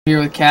Here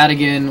with Cat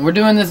again. We're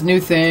doing this new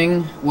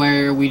thing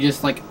where we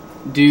just like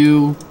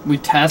we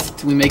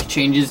test, we make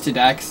changes to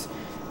decks,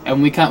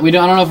 and I don't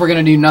know if we're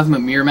gonna do nothing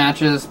but mirror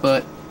matches,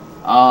 but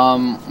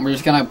we're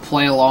just gonna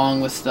play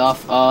along with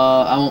stuff.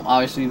 I won't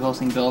obviously be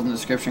posting builds in the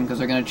description because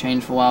they're gonna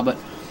change for a while, but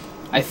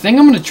I think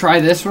I'm gonna try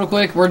this real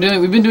quick.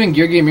 We've been doing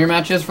Geargia mirror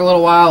matches for a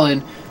little while,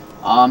 and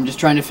just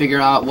trying to figure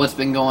out what's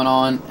been going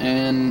on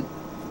and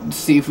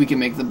see if we can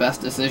make the best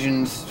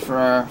decisions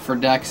for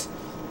decks.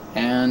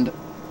 And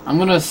I'm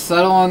gonna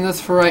settle on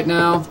this for right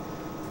now.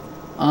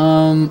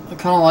 I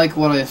kind of like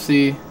what I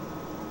see.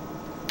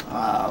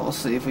 We'll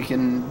see if we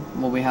can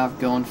what we have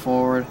going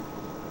forward.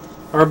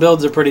 Our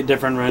builds are pretty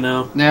different right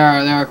now. They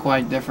are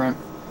quite different.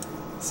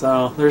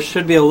 So there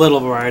should be a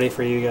little variety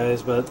for you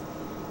guys, but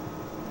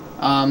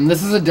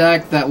this is a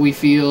deck that we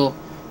feel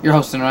you're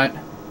hosting, right?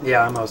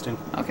 Yeah, I'm hosting.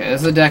 Okay, this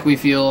is a deck we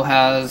feel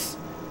has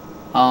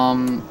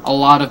a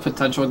lot of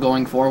potential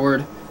going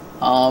forward.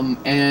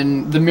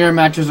 And the mirror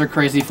matches are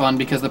crazy fun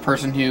because the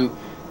person who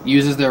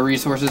uses their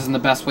resources in the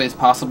best ways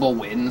possible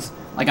wins.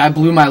 Like, I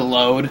blew my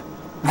load.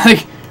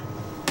 Like,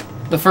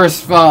 the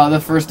first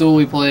duel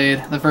we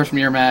played, the first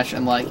mirror match,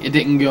 and, like, it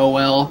didn't go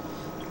well.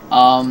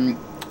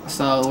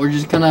 So we're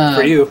just gonna...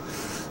 For you.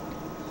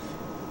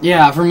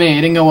 Yeah, for me.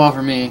 It didn't go well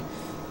for me.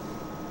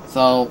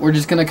 So we're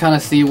just gonna kind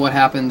of see what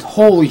happens.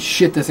 Holy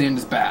shit, this hand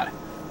is bad.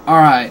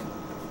 Alright.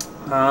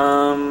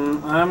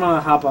 I'm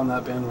gonna hop on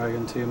that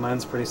bandwagon too.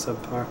 Mine's pretty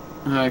subpar.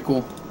 Alright,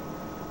 cool.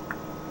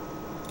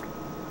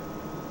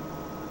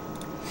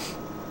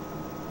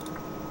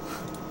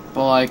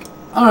 But, like,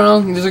 I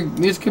don't know,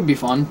 these could be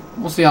fun.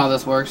 We'll see how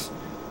this works.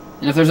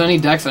 And if there's any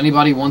decks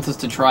anybody wants us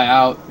to try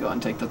out, go ahead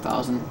and take the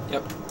 1,000.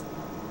 Yep.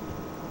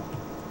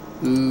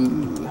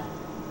 Ooh.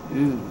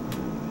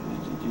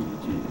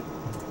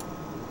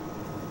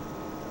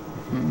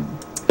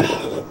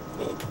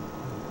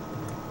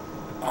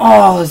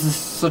 Oh, this is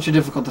such a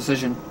difficult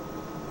decision.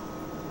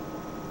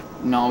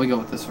 No, we go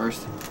with this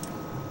first.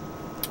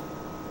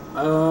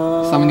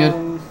 Something good?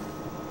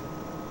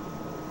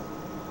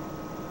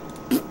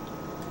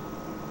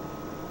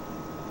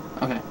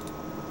 Okay.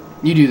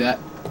 You do that.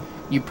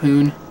 You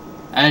poon.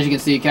 As you can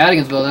see,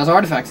 Cadigan's build has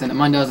artifacts in it.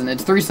 Mine doesn't.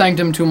 It's 3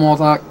 Sanctum, 2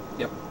 Molotov.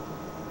 Yep.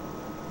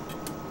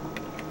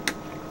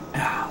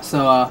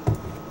 So,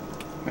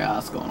 yeah,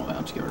 that's going away.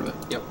 I'll just get rid of it.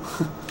 Yep.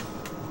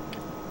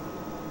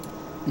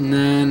 And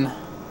then...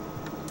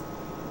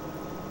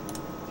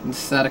 can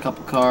set a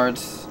couple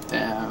cards.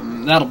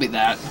 That'll be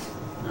that.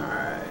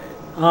 Alright.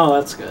 Oh,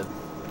 that's good.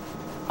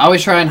 I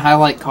always try and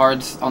highlight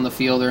cards on the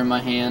field or in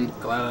my hand.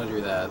 Glad I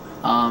do that.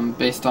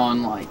 Based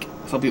on, like,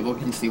 so people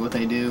can see what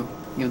they do.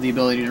 You have the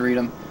ability to read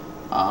them.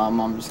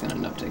 I'm just going to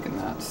end up taking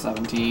that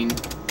 17,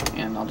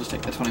 and I'll just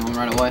take the 21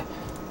 right away.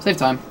 Save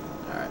time.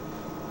 Alright.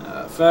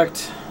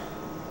 Effect.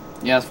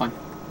 Yeah, that's fine.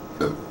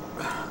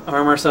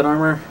 Armor, set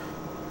armor.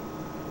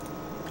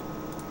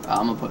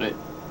 I'm going to put it...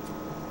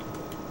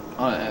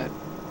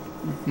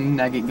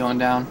 Nugget going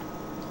down.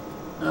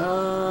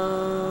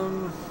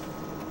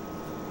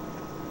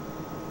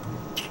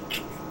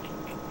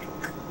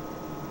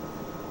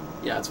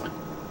 Yeah, it's fine.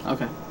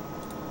 Okay.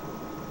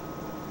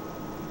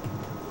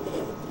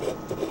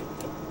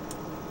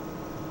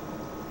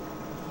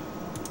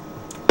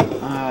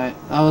 Alright,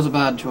 that was a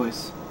bad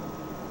choice.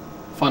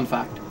 Fun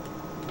fact.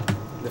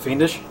 The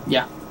Fiendish?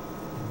 Yeah.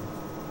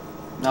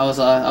 That was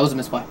a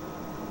misplay.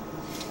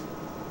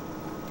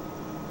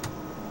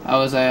 That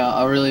was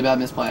a really bad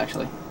misplay,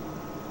 actually.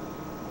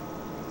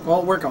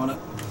 Well, work on it.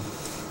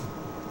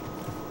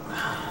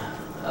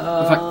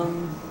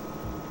 I'm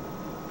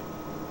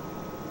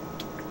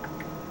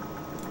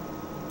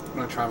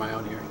gonna try my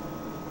own here.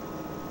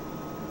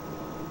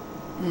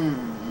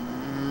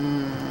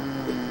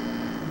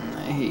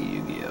 I hate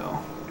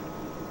Yu-Gi-Oh!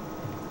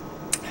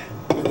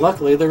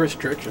 Luckily, the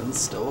restrictions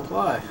still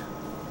apply.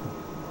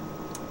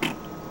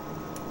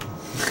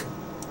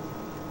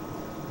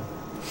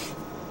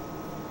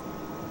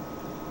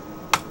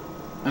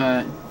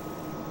 Alright.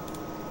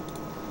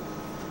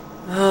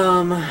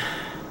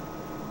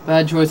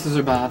 Bad choices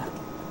are bad.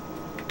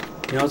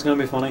 You know what's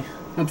gonna be funny?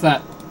 What's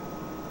that?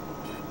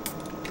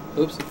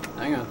 Oops,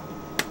 hang on.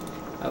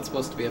 That's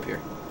supposed to be up here.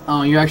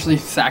 Oh, you're actually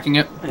sacking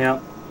it? Yeah.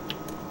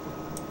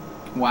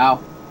 Wow.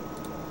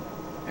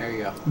 There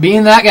you go.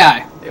 Being that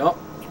guy. Yep.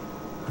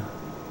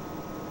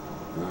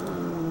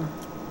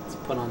 Let's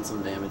put on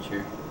some damage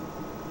here.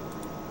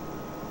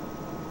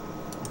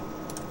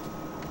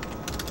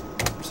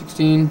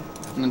 16,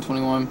 and then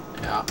 21.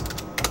 Yeah.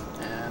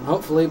 And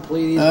hopefully,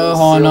 please. Oh,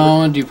 hold on, no,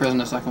 I'm gonna deprison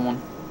the second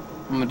one.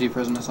 I'm gonna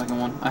deprison the second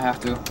one. I have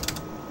to.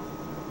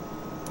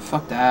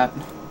 Fuck that.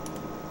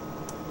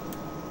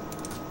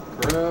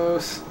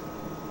 Gross.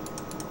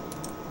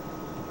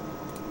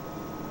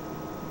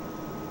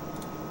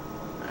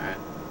 Alright.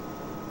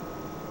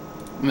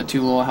 I'm at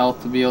too low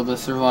health to be able to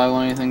survive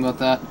on anything but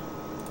that.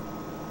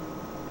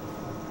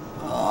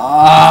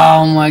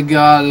 Oh my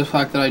god, the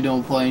fact that I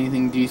don't play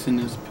anything decent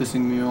is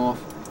pissing me off.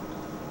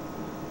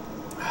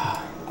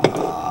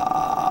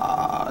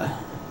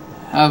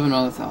 Have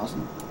another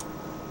 1,000.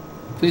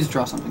 Please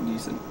draw something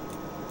decent.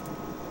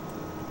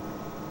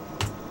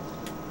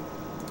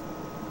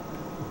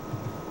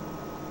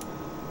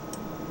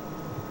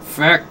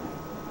 Fact.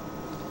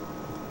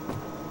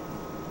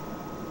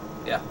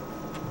 Yeah.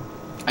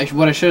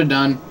 What I should have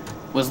done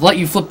was let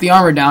you flip the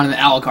armor down and then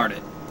Alucard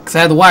it. Because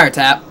I had the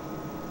wiretap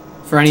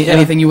for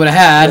anything you would have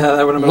had. Yeah,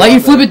 that would've been let a you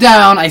lot flip better. it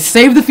down. I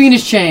saved the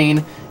Fiendish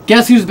Chain.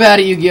 Guess who's bad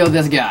at Yu-Gi-Oh?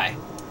 This guy.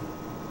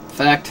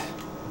 Fact.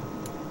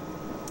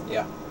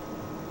 Yeah.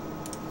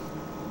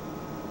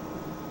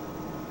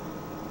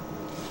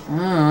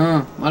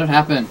 What had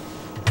happened?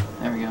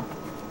 There we go.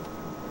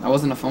 That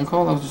wasn't a phone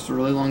call. That was just a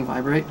really long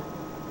vibrate.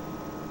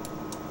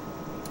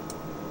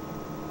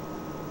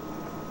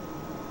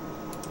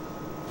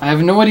 I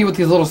have no idea what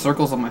these little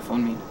circles on my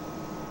phone mean.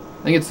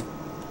 I think it's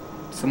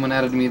someone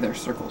added me their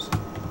circles.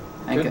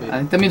 I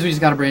think that means we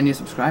just got a brand new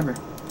subscriber.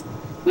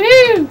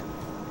 Woo!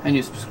 A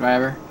new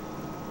subscriber.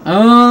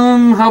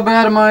 How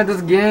bad am I at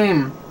this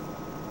game?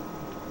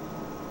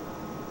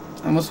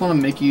 I almost want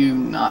to make you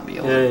not be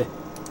able to. Hey.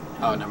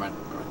 Oh, never mind.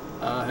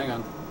 Hang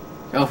on.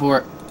 Go for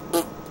it.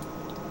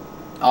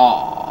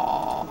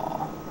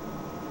 Aww.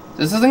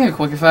 Is this thing a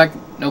quick effect?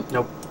 Nope.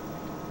 Nope.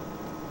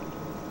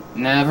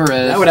 Never is.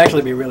 That would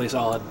actually be really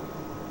solid.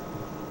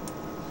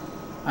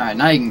 Alright,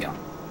 now you can go.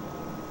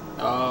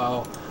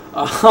 Oh.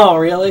 Oh,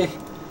 really?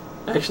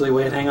 Actually,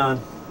 wait, hang on.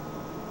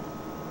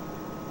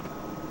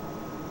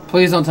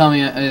 Please don't tell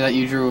me that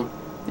you drew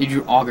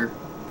Augur.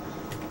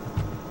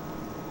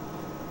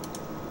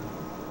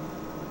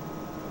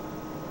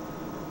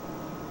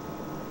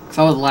 Because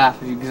I would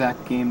laugh if you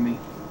exact gamed me.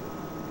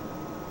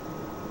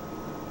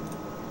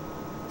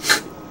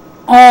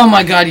 Oh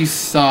my god, you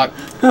suck.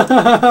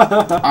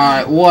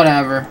 Alright,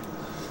 whatever.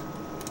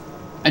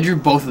 I drew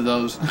both of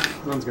those.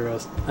 That's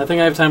gross. I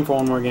think I have time for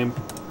one more game.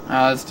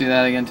 Let's do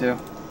that again too.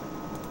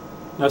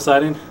 No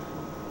siding?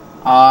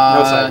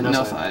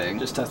 No siding.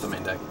 Just test the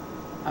main deck.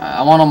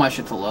 I want all my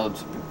shit to load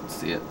so people can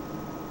see it.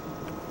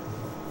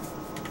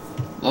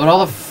 Load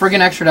all the friggin'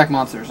 extra deck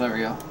monsters. There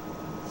we go.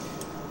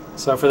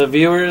 So for the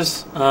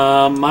viewers,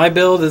 my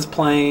build is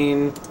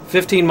playing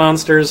 15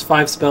 monsters,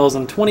 5 spells,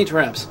 and 20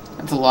 traps.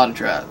 That's a lot of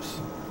traps.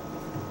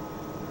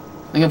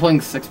 I think I'm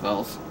playing 6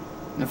 spells.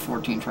 And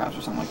 14 traps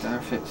or something like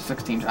that. Or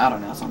 16, I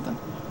don't know, something.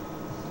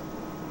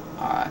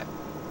 Alright.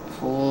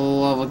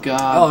 Full of a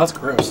god. Oh, that's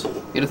gross.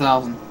 Get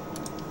 1,000.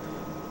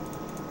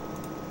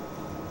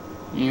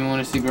 You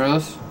want to see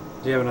gross?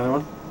 Do you have another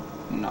one?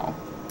 No.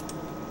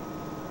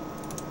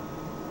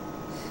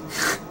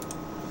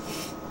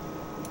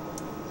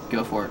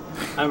 Go for it.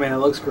 I mean, it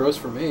looks gross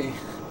for me.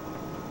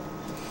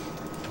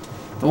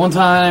 The one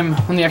time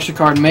when the extra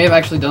card may have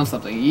actually done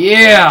something.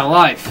 Yeah,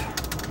 life.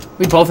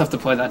 We both have to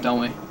play that, don't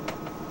we?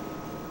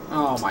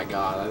 Oh my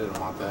god, I didn't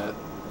want that.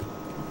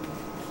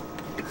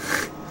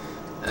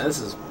 This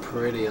is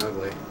pretty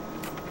ugly.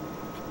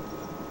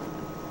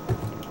 Do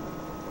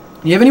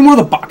you have any more of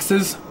the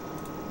boxes?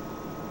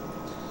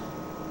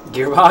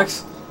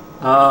 Gearbox?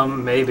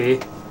 Maybe.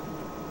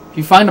 If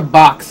you find a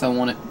box, I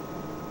want it.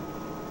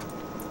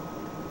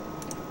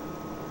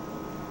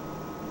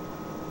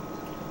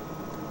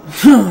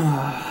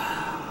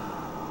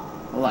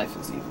 Life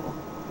is evil.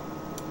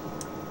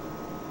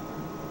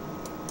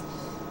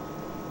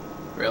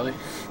 Really?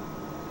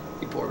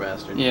 You poor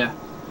bastard. Yeah.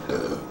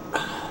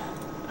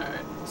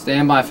 Alright.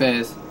 Stand by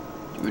phase.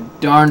 Do a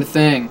darned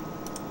thing.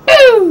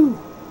 Woo!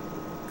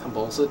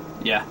 Compulsive?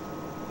 Yeah.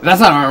 If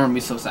that's not armor, I'm gonna be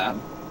so sad.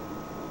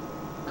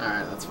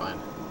 Alright, that's fine.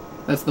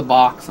 That's the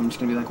box. I'm just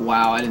gonna be like,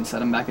 wow, I didn't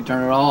set him back a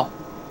turn at all.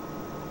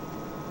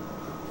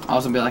 I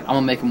was gonna be like, I'm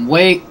gonna make him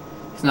wait.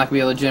 He's not gonna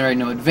be able to generate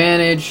no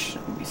advantage.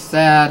 I'm gonna be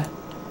sad.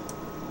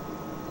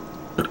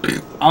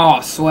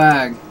 Oh,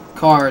 swag.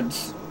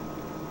 Cards.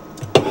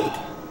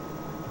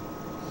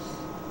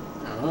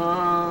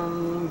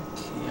 Can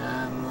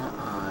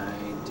I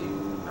do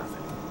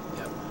nothing?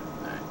 Yep.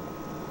 Alright.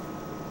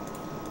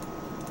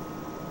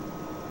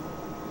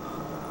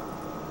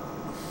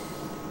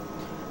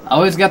 I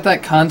always got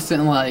that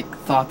constant, like,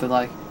 thought that,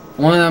 like,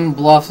 one of them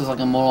bluffs is like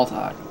a mortal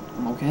attack.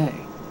 I'm okay.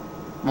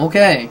 I'm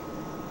okay.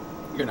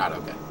 You're not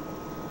okay.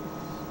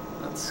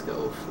 Let's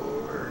go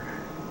for...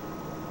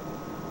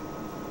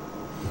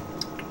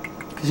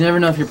 Because you never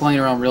know if you're playing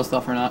around real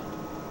stuff or not.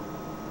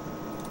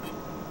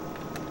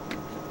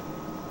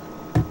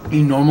 Are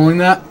you normaling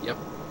that? Yep.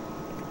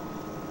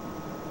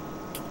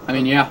 I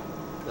mean, yeah.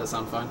 Does that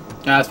sound fine?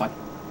 Yeah, that's fine.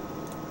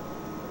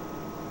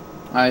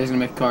 Alright, he's gonna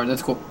make a card.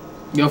 That's cool.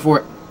 Go for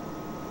it.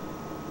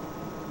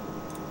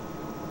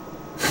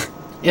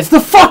 It's the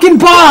fucking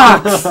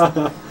box!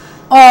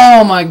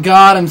 Oh my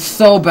god, I'm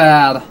so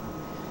bad.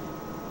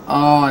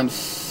 Oh, I'm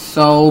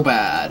so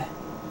bad.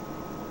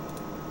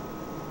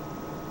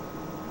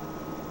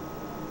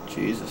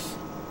 Jesus.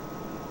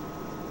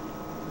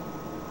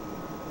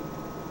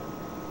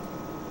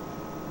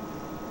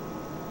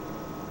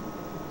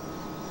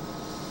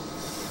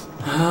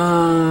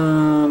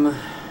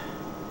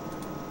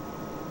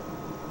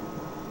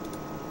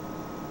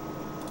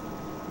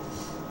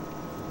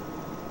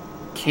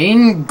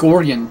 Kane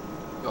Gordian.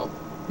 Go.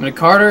 When a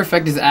card or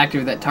effect is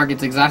active that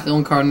targets exactly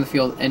one card in the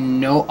field and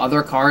no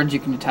other cards, you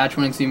can detach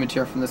one exceeding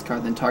material from this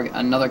card, then target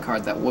another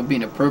card that would be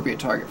an appropriate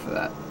target for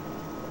that.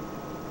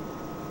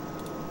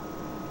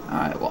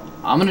 Alright, well,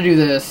 I'm gonna do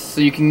this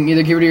so you can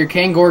either get rid of your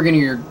Kang Gorgon or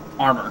your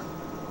armor.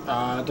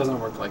 It doesn't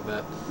work like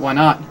that. Why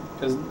not?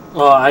 Because,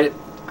 well,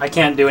 I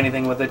can't do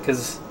anything with it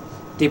because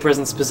Deep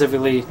Prison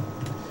specifically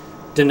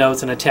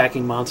denotes an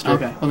attacking monster.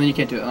 Okay, well then you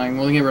can't do it. Like,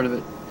 we'll get rid of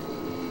it.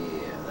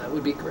 Yeah, that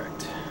would be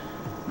correct.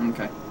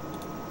 Okay.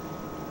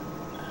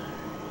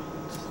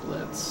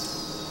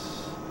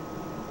 Let's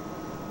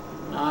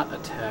not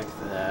attack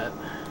that.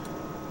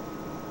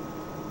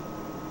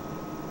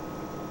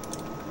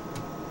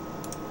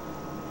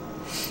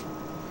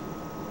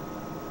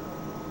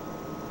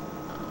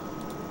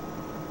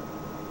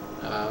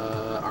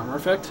 Armor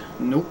effect?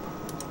 Nope.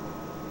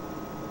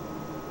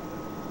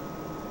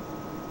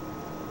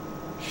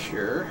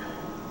 Sure.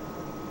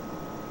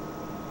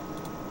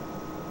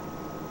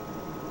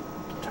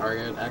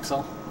 Target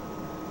Axel?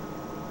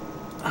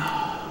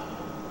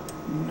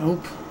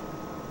 Nope.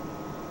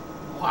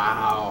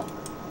 Wow.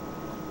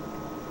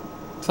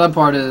 Sad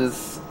part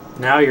is...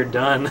 Now you're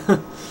done.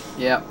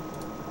 Yep.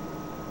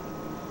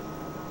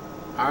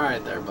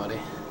 Alright there, buddy.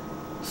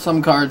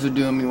 Some cards are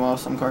doing me well,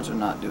 some cards are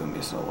not doing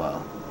me so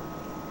well.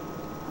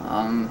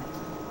 I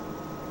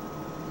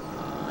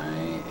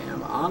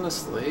am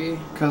honestly...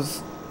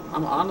 Because...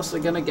 I'm honestly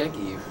gonna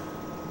Geki you.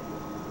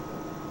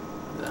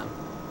 Then.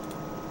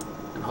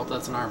 And hope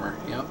that's an armor.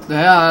 Yep.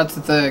 Yeah, that's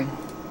the thing.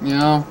 You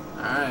know?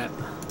 Alright.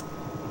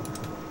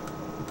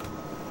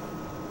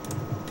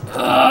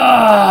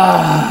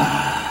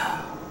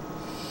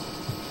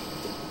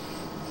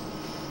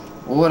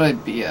 What would I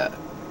be at?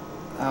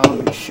 That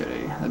would be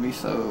shitty. That'd be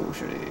so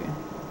shitty.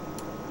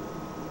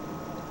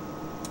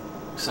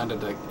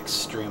 Sounded like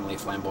extremely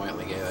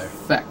flamboyantly gay there.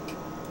 Effect.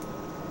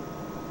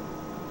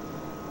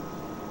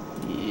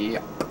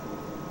 Yep.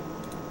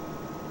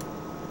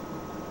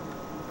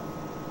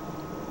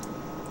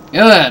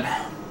 Good.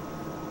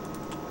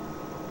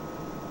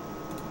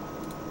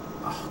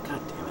 Oh,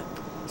 god damn it.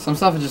 Some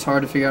stuff is just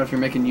hard to figure out if you're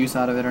making use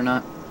out of it or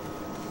not.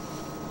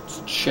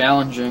 It's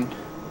challenging.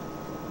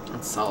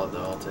 That's solid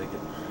though, I'll take it.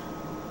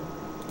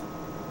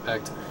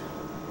 Effect.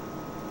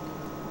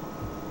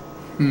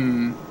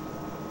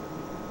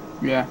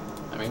 Yeah.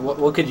 I mean,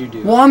 what could you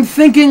do? Well, I'm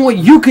thinking what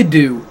you could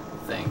do.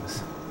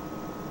 Things.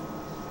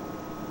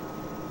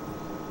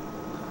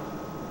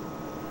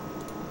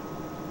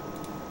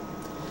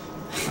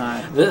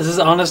 Alright. This is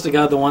honest to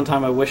God the one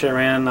time I wish I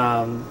ran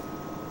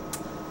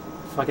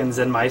fucking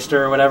Zen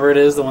Meister or whatever it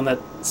is, the one that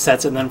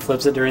sets it and then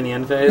flips it during the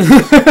end phase.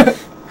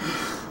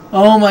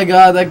 Oh my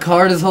god, that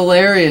card is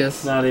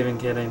hilarious. Not even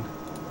kidding.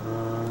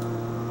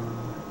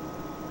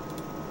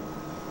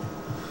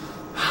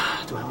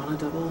 Do I want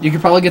to double? You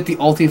could probably get the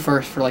ulti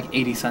first for like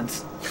 80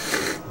 cents.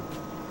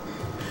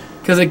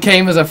 Because it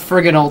came as a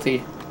friggin'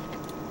 ulti.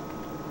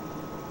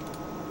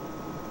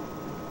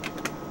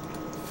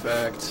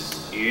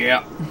 Effect.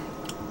 Yeah.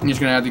 You're just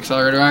gonna add the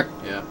accelerator back?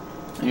 Yeah.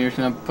 And you're just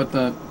gonna put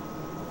the...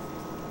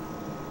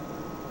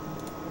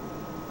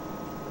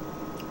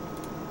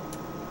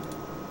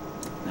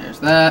 There's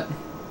that.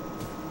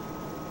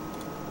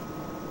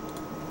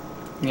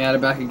 Can you add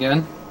it back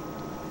again?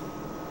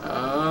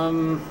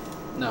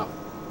 No.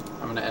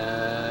 I'm gonna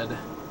add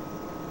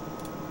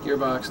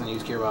Gearbox and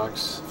use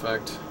Gearbox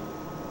effect.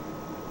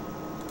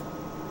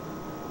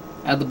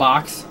 Add the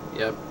box.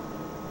 Yep.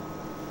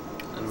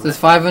 It says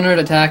 500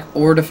 attack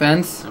or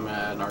defense. I'm gonna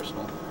add an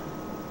arsenal.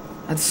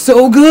 That's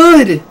so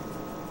good! And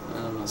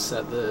I'm gonna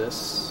set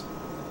this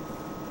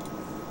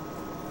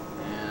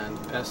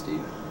and pass to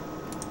you.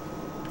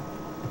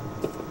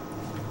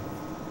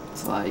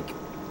 It's like...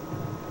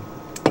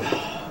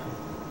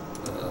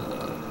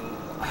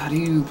 how do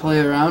you play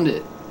around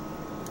it?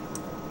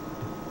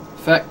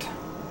 Effect.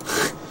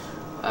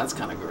 That's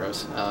kind of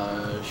gross.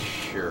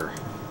 Sure.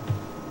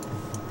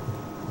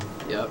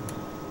 Yep.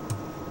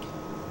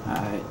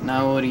 Alright,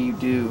 now what do you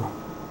do?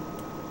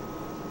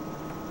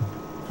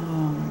 Oh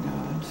my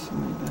god, so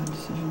many bad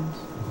decisions.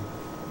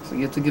 So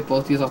you have to get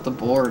both these off the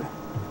board.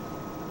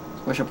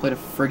 Wish I played a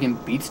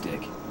friggin' beat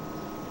stick.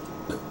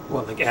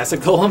 What, like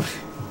Acid Golem?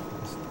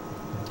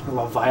 Or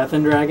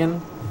Leviathan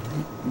Dragon?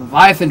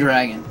 Leviathan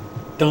Dragon.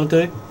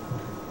 Dante?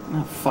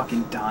 Not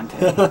fucking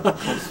Dante.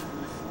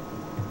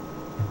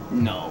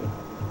 No.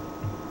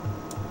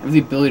 I have the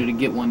ability to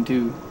get one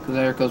too, because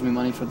Eric owes me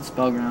money for the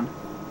spell ground.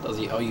 Does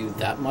he owe you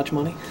that much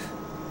money?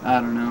 I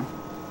don't know.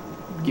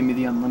 Give me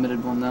the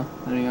unlimited one though,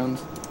 that he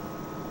owns.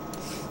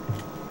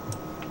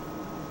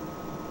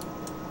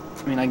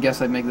 I mean, I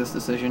guess I'd make this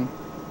decision.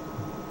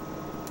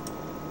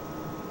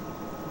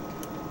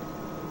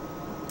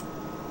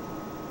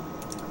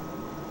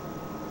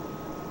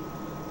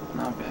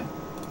 Okay.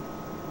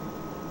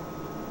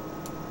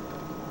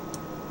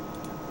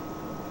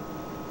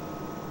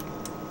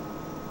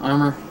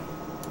 Armor.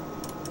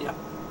 Yeah.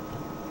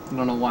 I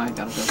don't know why I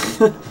got a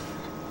token.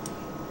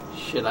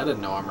 Shit, I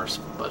didn't know armor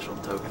special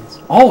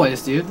tokens.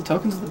 Always, dude. The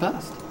tokens are the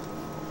best.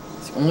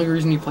 It's the only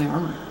reason you play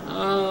armor.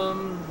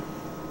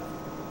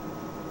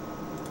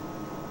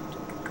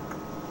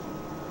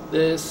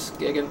 This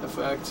Gigant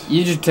effect.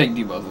 You just take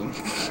debuff them.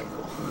 Alright,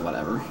 cool.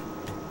 Whatever.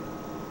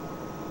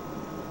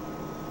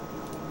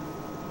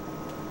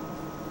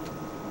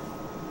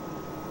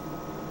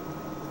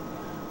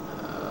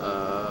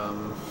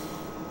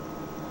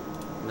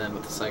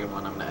 second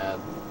one, I'm gonna add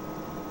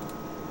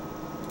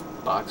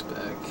box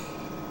back.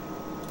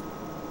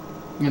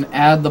 You're gonna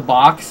add the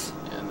box?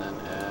 And then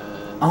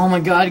add... Oh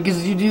my god,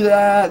 because you do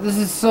that, this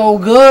is so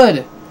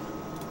good!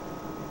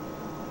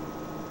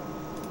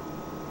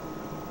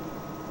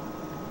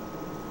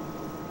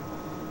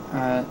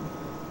 Alright.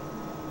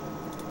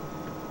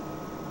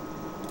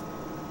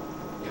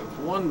 You have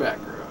one back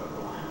row.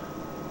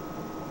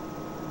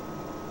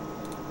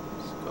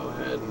 Let's go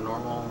ahead and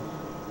normal.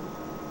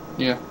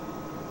 Yeah.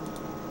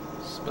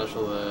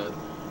 Special that.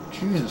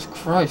 Jesus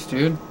Christ,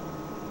 dude.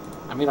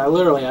 I mean, I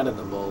literally added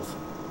them both.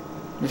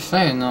 You're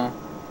saying, though.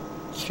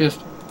 It's just...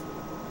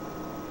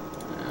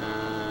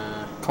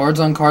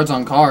 cards on cards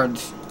on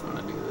cards. I'm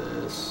gonna do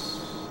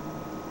this.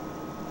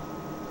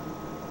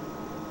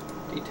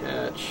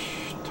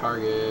 Detach.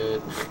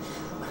 Target.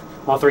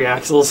 All three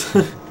axles.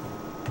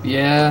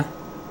 Yeah.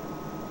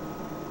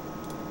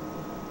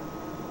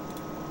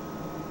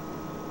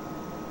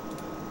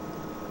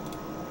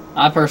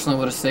 I personally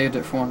would have saved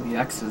it for one of the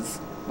X's,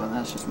 but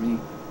that's just me.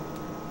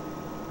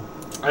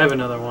 I have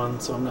another one,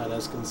 so I'm not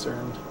as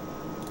concerned.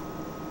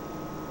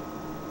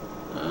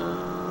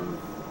 I'm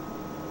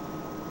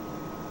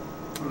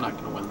not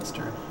going to win this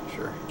turn,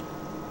 sure.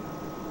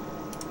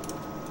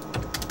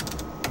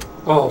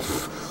 Oh,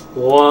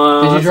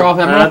 what? Did you draw off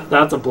Emerald?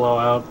 That's a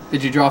blowout.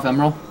 Did you draw off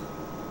Emerald?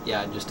 Yeah,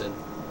 I just did.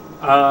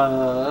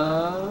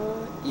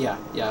 Yeah,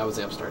 I was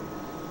the upstart.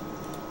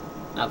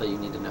 Not that you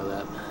need to know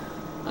that.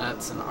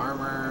 That's an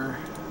armor.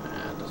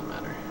 It doesn't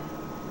matter.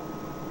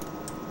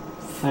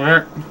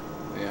 Frick.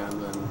 Yeah,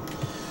 and then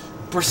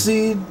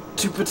proceed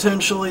to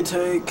potentially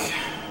take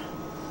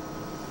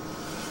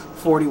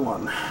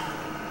 41.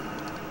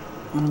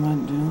 What am I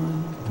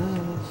doing with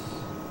this?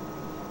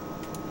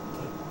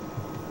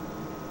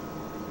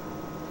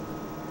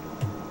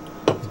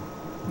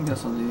 I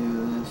guess I'll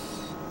do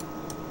this.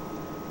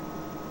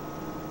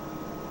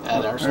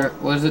 Add arsenal.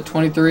 What is it,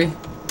 23?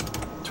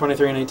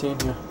 23 and 18,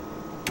 yeah.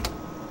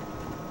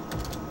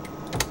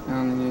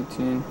 And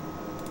 18.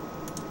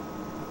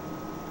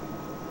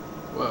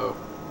 Whoa.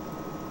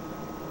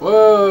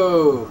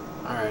 Whoa!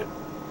 Alright.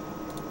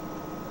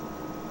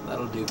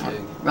 That'll do,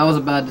 pig. That was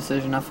a bad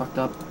decision. I fucked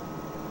up.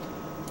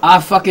 I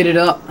fucked it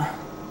up.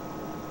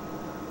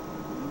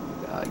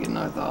 Gotta get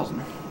another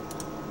 1,000.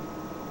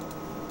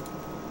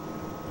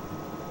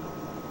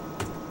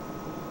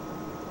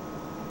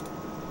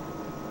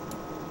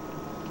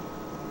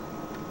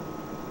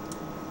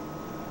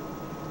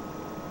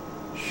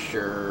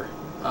 Sure.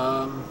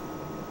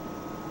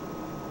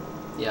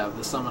 Yeah,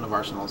 the summon of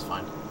Arsenal is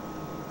fine.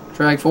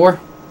 Drag 4.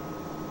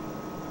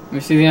 Let me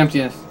see the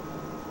emptiness.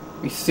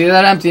 Let me see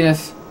that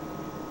emptiness.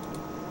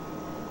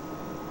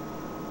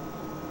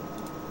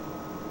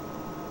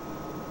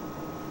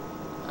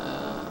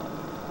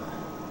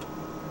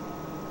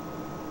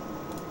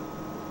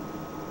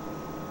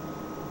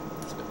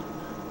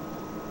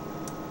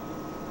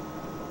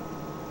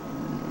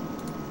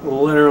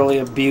 Literally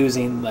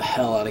abusing the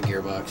hell out of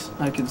Gearbox.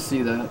 I can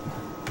see that.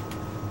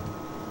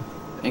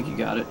 I think you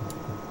got it.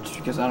 Just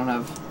because I don't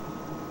have...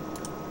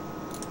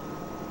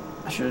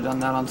 I should have done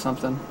that on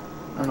something.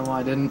 I don't know why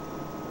I didn't.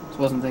 Just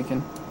wasn't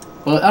thinking.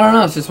 Well, I don't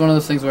know. It's just one of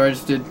those things where I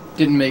just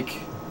didn't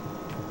make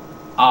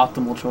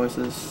optimal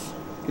choices.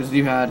 Because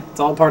you had... It's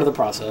all part of the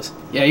process.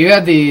 Yeah, you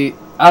had the...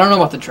 I don't know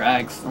about the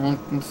drags.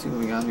 Let's see what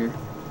we got here.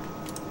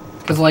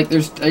 Because, like,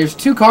 there's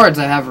 2 cards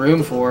I have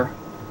room for.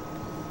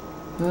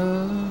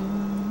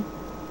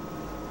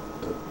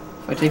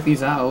 If I take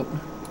these out...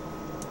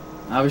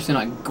 Obviously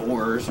not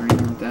Gores or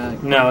anything like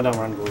that. No, don't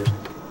run Gores.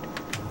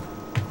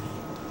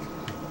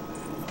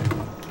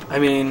 I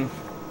mean...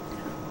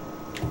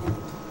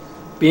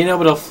 Being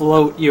able to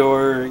float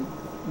your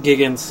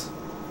Gigants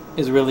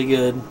is really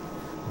good.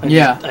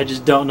 I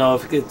just don't know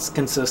if it's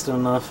consistent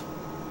enough.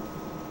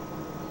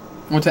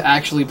 I want to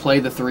actually play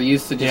the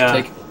 3s to just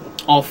take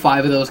all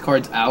 5 of those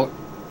cards out.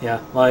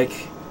 Yeah,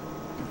 like...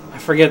 I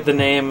forget the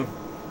name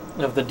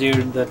of the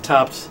dude that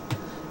topped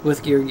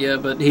with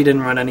Geargia, but he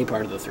didn't run any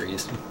part of the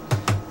 3s.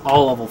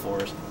 All level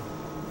 4s.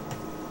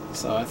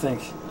 So I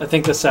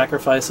think the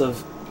sacrifice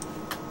of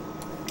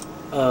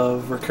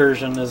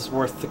recursion is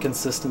worth the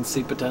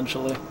consistency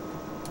potentially.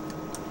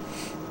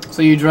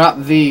 So you drop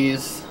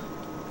these,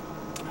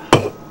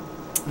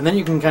 and then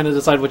you can kind of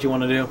decide what you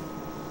want to do.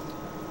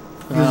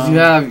 Because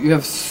you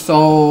have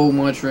so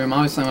much room.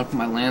 Obviously, I'm gonna put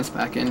my lance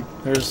back in.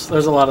 There's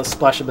a lot of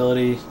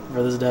splashability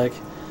for this deck.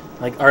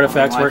 Like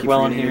artifacts work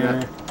well in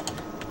here.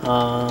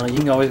 You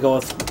can always go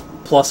with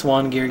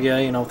 +1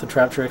 Geargia, you know, with the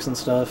trap tricks and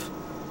stuff.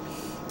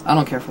 I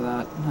don't care for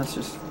that. That's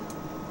just...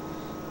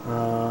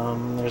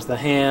 there's the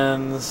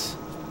hands.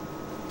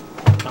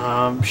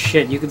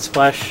 Shit, you could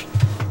splash...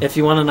 If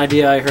you want an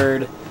idea, I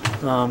heard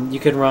you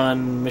could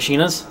run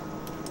Machinas.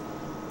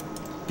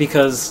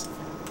 Because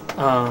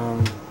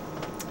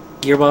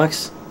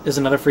Gearbox is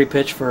another free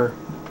pitch for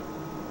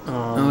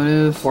it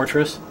is.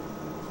 Fortress.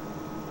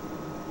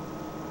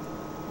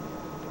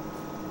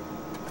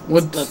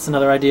 That's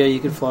another idea you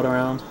could float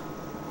around.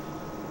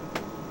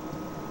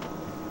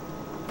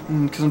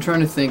 Because I'm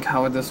trying to think,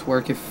 how would this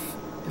work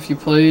if you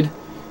played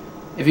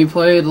If you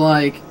played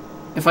like,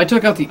 if I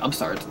took out the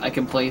upstarts, I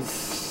could play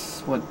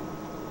what?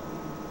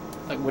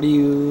 Like, what do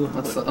you?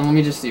 Let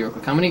me just see real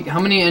quick. How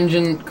many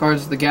engine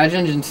cards? The Gadget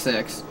Engine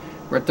 6.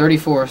 We're at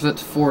 34, so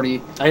that's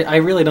 40. I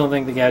really don't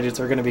think the gadgets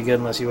are going to be good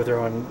unless you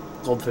throw in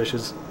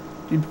goldfishes.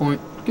 Good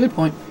point. Good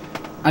point.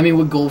 I mean,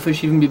 would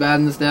goldfish even be bad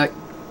in this deck?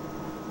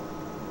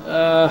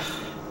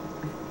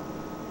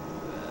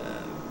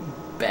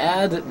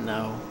 Bad?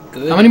 No.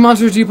 Good. How many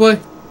monsters do you play?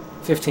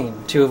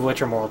 15, 2 of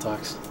which are Moral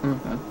Talks.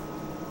 Okay.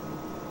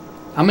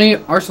 How many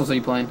arsenals are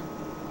you playing?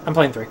 I'm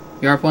playing 3.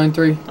 You are playing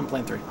 3? I'm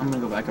playing 3. I'm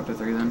gonna go back up to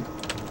 3 then.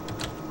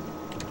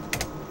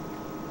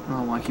 I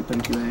don't know why I keep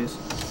putting 2 A's.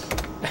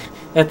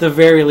 At the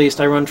very least,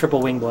 I run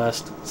triple Wing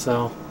Blast,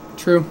 so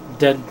True.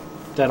 dead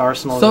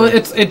arsenal. So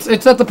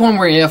it's at the point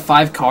where you have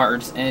 5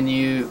 cards and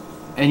you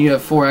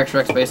have 4 extra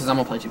X spaces. I'm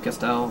gonna play 2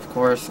 Castel, of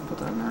course. I'll put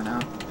that in there now.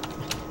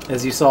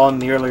 As you saw in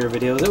the earlier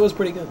videos, it was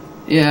pretty good.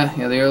 Yeah,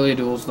 the earlier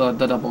duels, the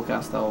double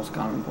Castel was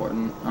kind of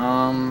important. I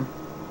don't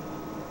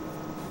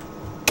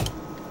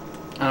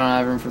know, I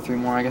have room for 3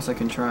 more. I guess I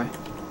can try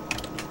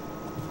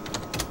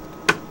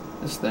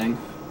this thing.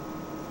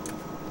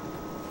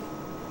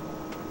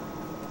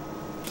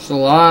 There's a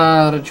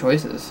lot of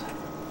choices.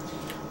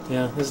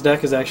 Yeah, this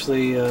deck is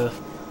actually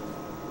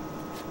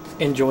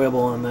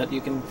enjoyable in that you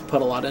can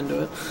put a lot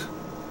into it.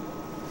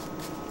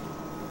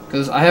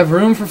 Because I have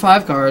room for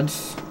 5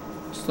 cards.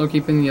 Still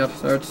keeping the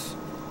upstarts.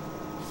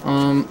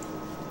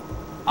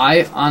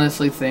 I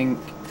honestly think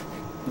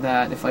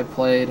that if I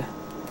played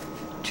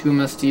 2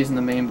 MSTs in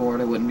the main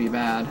board, it wouldn't be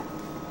bad.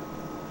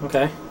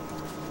 Okay.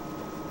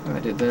 If I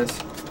did this.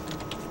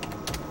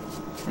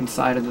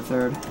 Inside of the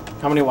 3rd.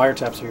 How many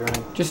wiretaps are you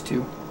running? Just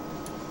 2.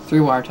 3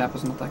 wiretap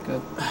is not that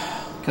good.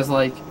 Because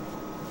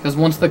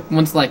once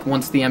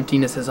the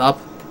emptiness is up.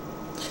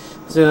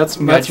 So that's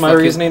my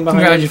reasoning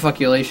behind it.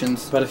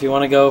 Congratulations. But if you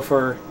want to go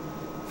for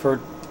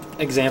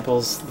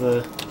examples,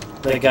 the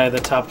guy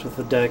that topped with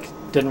the deck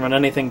didn't run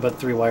anything but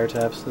 3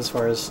 wiretaps as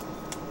far as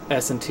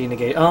S&T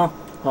negate. Oh,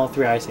 well,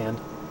 3 Ice Hand.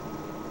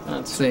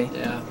 Let's see.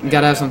 Yeah, you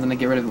gotta have something to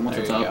get rid of it once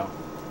there it's you up.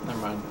 Go. Never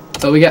mind.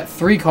 So we got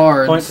 3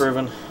 cards. Point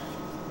proven.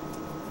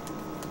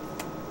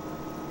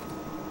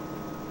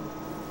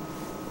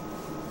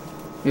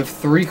 We have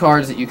 3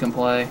 cards that you can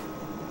play.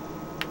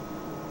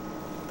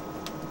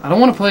 I don't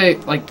want to play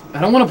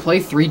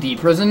 3D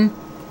Prison.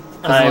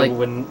 I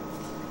wouldn't.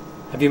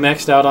 Have you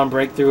maxed out on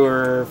Breakthrough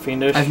or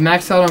Fiendish? I've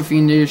maxed out on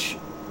Fiendish.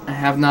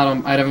 I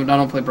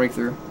don't play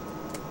Breakthrough.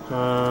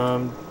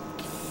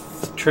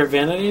 Trip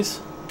Vanities?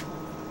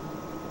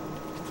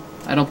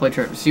 I don't play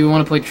Trip. So you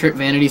want to play Trip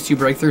Vanities 2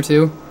 Breakthrough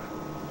too?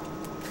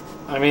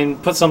 I mean,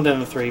 put something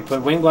to 3.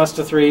 Put Wing Blast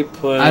to 3.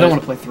 I don't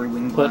want to play 3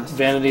 Wing Blast. Put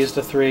Vanities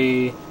to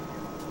 3,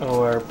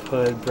 or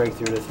put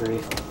Breakthrough to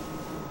 3.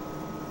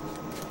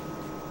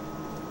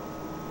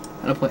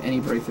 I don't play any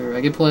Breakthrough.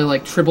 I could play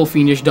like triple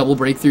Fiendish, double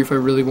Breakthrough if I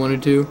really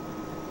wanted to.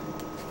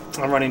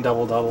 I'm running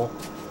double.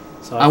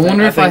 So I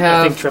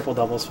think triple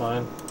double's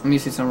fine. Let me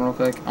see something real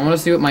quick. I want to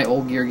see what my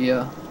old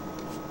Geargia,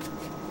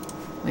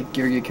 like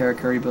Geargia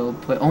Karakuri build.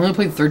 I only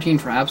played 13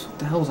 traps. What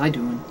the hell was I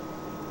doing?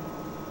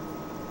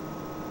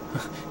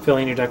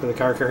 Filling your deck with a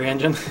Karakuri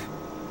engine.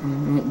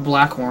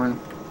 Blackhorn.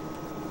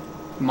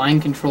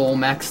 Mind Control,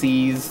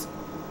 Maxis.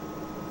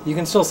 You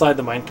can still side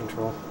the Mind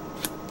Control,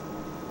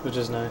 which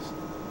is nice.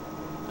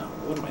 Oh,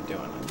 what am I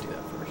doing? I'll do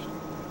that first.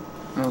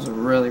 That was a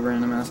really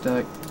random ass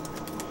deck.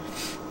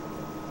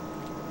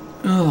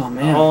 Oh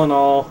man. All in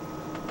all,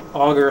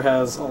 Augur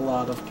has a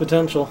lot of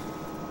potential.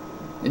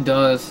 It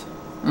does.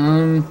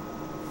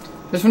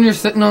 Just when you're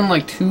sitting on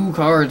like 2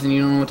 cards and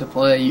you don't know what to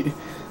play,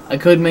 I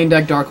could main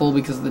deck Dark Hole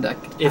because the deck.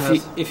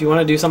 If you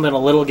want to do something a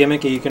little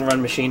gimmicky, you can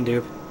run Machine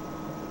Dupe.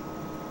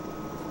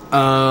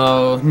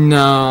 Oh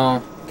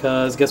no.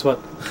 Because guess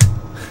what?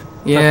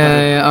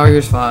 Yeah,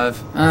 Augur's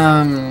 5.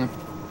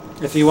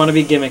 If you want to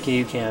be gimmicky,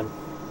 you can.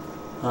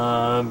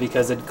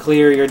 Because it'd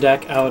clear your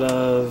deck out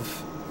of.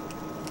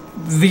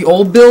 The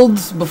old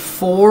builds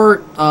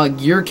before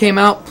Gear came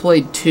out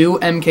played 2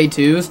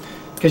 MK2s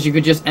because you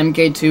could just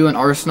MK2 an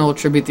Arsenal,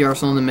 tribute the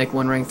Arsenal, and then make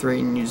 1 rank 3,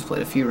 and you just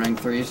played a few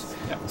rank 3s.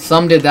 Yep.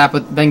 Some did that,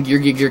 but then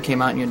Gear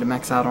came out and you had to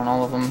max out on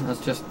all of them.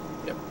 That's just.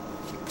 Yep.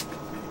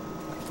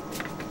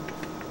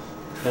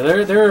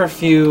 Yeah, there are a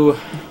few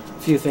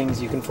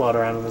things you can float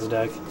around in this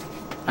deck.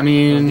 I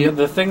mean,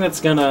 the thing that's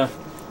gonna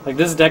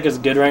this deck is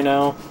good right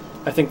now.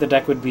 I think the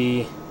deck would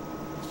be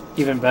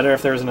even better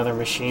if there was another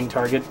machine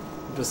target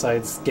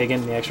besides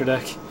Gigan, the extra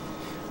deck.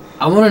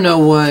 I want to know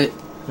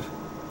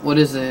what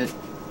is it?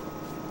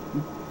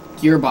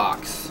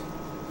 Gearbox.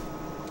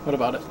 What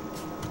about it?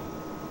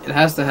 It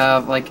has to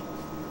have like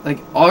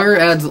Augur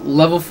adds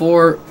level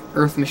 4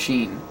 Earth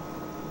Machine.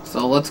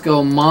 So let's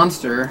go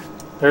monster.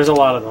 There's a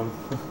lot of them.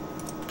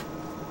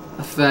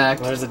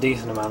 Effect. There's a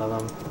decent amount of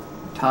them.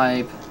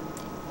 Type.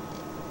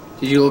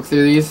 Did you look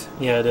through these?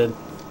 Yeah, I did.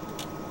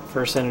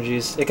 For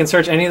synergies. It can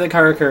search any of the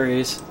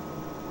Karakuris.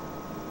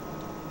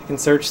 It can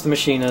search the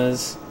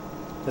Machinas,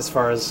 as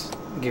far as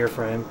gear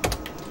frame.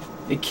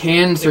 It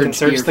can search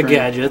the gear frame.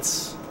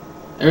 gadgets.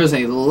 There's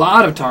a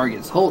lot of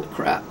targets. Holy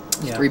crap.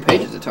 Yeah. 3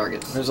 pages of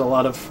targets. There's a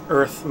lot of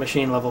Earth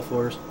machine level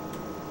 4s.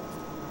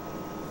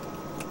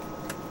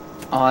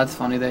 Oh, that's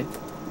funny.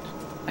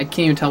 I can't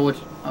even tell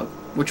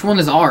which one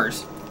is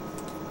ours.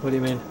 What do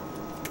you mean?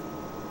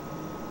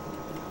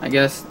 I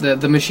guess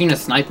the machine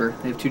is sniper.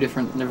 They have 2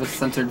 different. They're a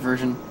censored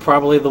version.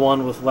 Probably the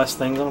one with less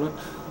things on it.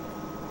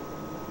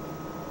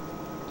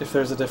 If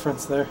there's a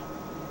difference there.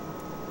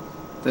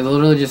 They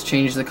literally just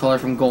changed the color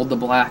from gold to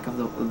black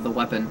of the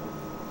weapon.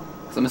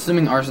 So I'm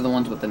assuming ours are the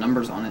ones with the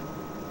numbers on it.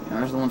 Yeah,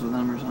 ours are the ones with the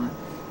numbers on it.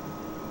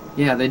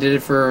 Yeah, they did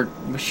it for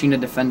Machina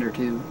Defender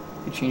too.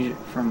 They changed it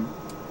from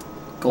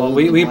gold.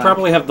 Well, we black.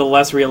 probably have the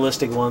less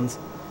realistic ones.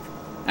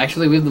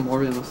 Actually, we have the more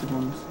realistic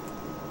ones.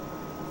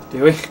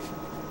 Do we?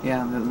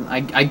 Yeah,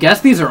 I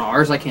guess these are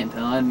ours. I can't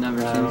tell. I've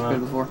never seen these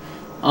code before.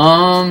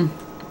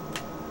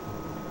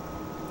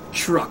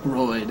 Truck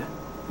Roid.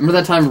 Remember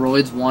that time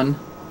Roids won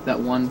that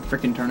one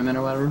freaking tournament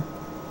or whatever?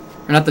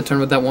 Or not the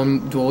tournament, that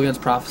one duel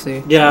against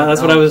Prophecy. Yeah,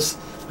 that's what I was.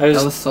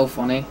 That was so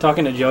funny.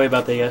 Talking to Joey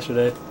about that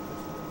yesterday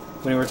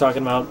when we were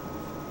talking about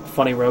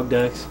funny rogue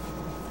decks.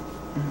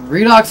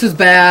 Redox is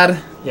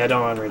bad. Yeah, I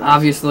don't run Redox.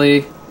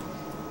 Obviously.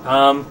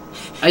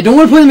 I I don't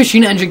want to play the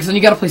Machine Engine because then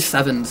you got to play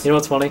 7s. You know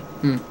what's funny?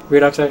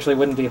 Redox actually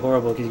wouldn't be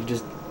horrible because you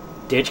just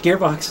ditch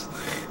Gearbox.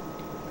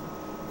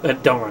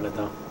 But don't run it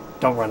though.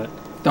 Don't run it.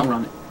 Don't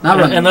run it. Not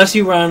run it. Unless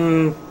you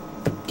run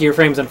Gear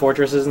Frames and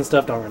Fortresses and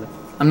stuff, don't run it.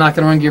 I'm not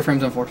going to run Gear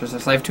Frames and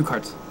Fortresses. I have 2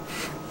 cards.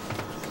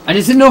 I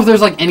just didn't know if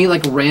there's like any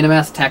like random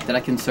ass tech that I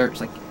can search.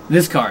 Like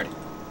this card.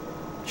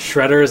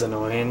 Shredder is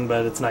annoying,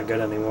 but it's not good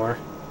anymore.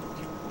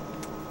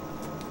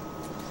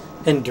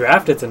 In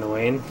draft, it's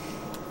annoying.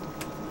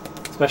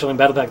 Especially in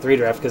Battle Pack 3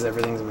 draft because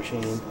everything's a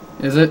machine.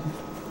 Is it?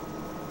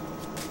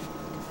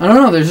 I don't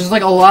know. There's just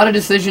like a lot of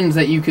decisions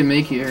that you can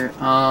make here.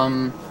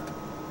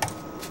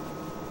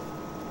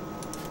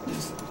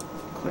 Just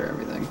clear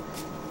everything.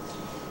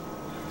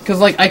 Because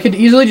like I could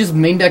easily just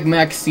main deck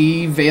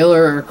Maxi,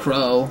 Veiler, or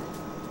Crow.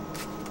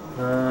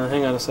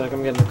 Hang on a sec.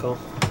 I'm getting a call.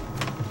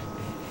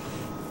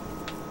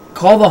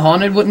 Call the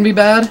Haunted wouldn't be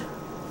bad.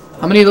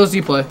 How many of those do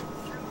you play?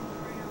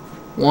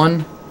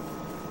 1.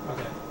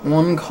 Okay.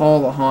 1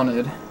 Call the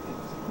Haunted.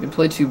 I could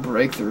play 2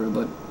 Breakthrough,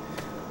 but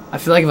I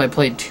feel like if I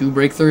played 2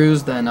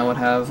 Breakthroughs, then I would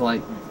have,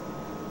 like,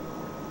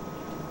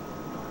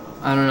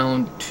 I don't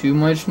know, too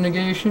much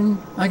negation,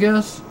 I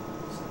guess.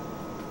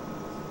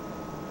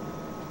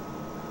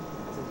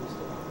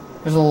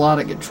 There's a lot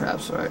of good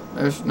traps, right?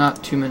 There's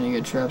not too many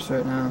good traps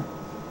right now.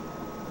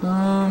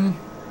 I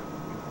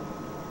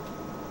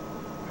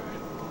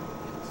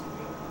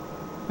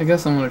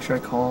guess I'm gonna try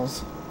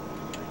calls.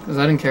 Because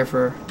I didn't care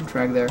for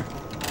drag there.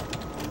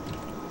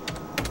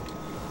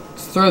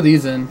 Let's throw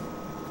these in.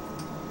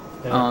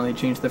 Yeah. Oh, they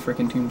changed the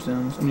freaking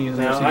tombstones. I'm gonna use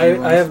Now,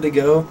 those. I have to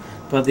go,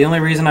 but the only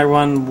reason I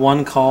run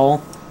 1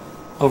 call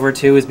over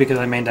 2 is because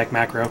I main deck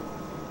macro.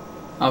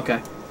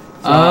 Okay.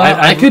 So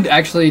I could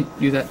actually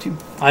do that too.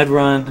 I'd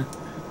run,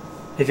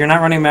 if you're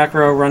not running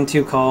macro, run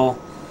 2 call.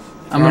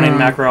 If I'm running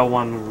macro,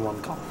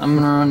 1 call. I'm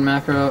gonna run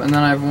macro, and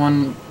then I have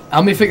 1.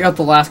 Help me figure out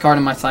the last card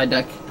in my side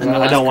deck.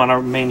 I don't want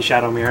to main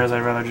Shadow Mirrors.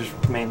 I'd rather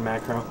just main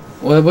macro.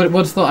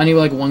 What's the? I need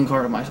like 1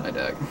 card in my side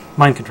deck.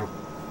 Mind Control.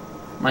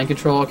 Mind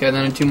Control. Okay,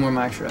 then 2 more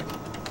Max Shrek.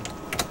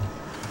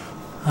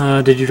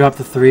 Did you drop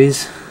the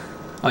 3s?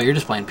 Oh, you're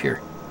just playing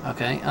pure.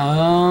 Okay.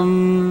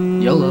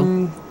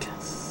 YOLO.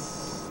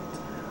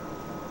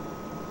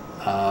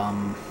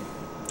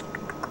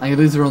 I could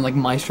lose run like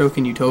Maestro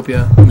and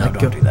Utopia. No,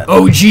 don't do that.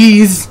 Oh,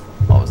 jeez.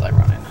 What was I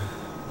running?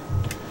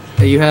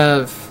 Yeah, you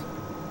have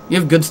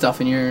good stuff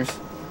in yours,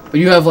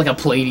 but you have like a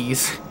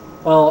Pleiades.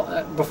 Well,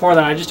 before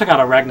that, I just took out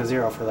a Ragna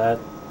Zero for that.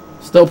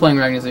 Still playing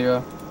Ragnar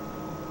Zero.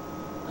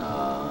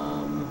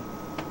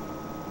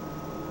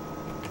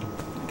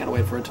 Gotta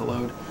wait for it to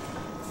load.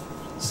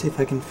 Let's see if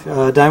I can.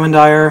 Diamond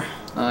Dyer.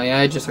 Yeah,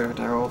 I just heard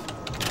Direwolf.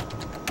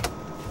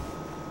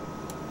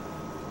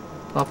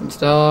 Popping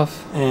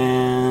stuff.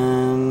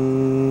 And.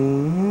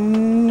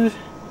 So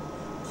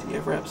you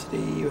have Rhapsody,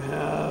 you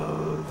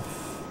have.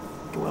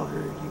 Dweller,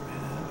 you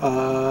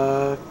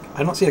have.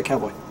 I don't see a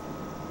Cowboy.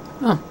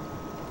 Oh.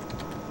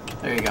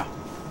 There you go.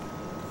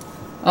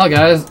 Well,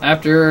 guys,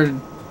 after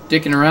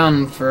dicking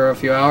around for a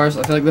few hours,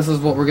 I feel like this is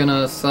what we're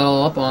gonna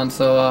settle up on.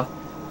 So,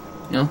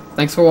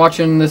 thanks for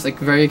watching this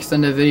very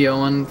extended video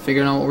on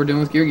figuring out what we're doing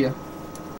with Geargia.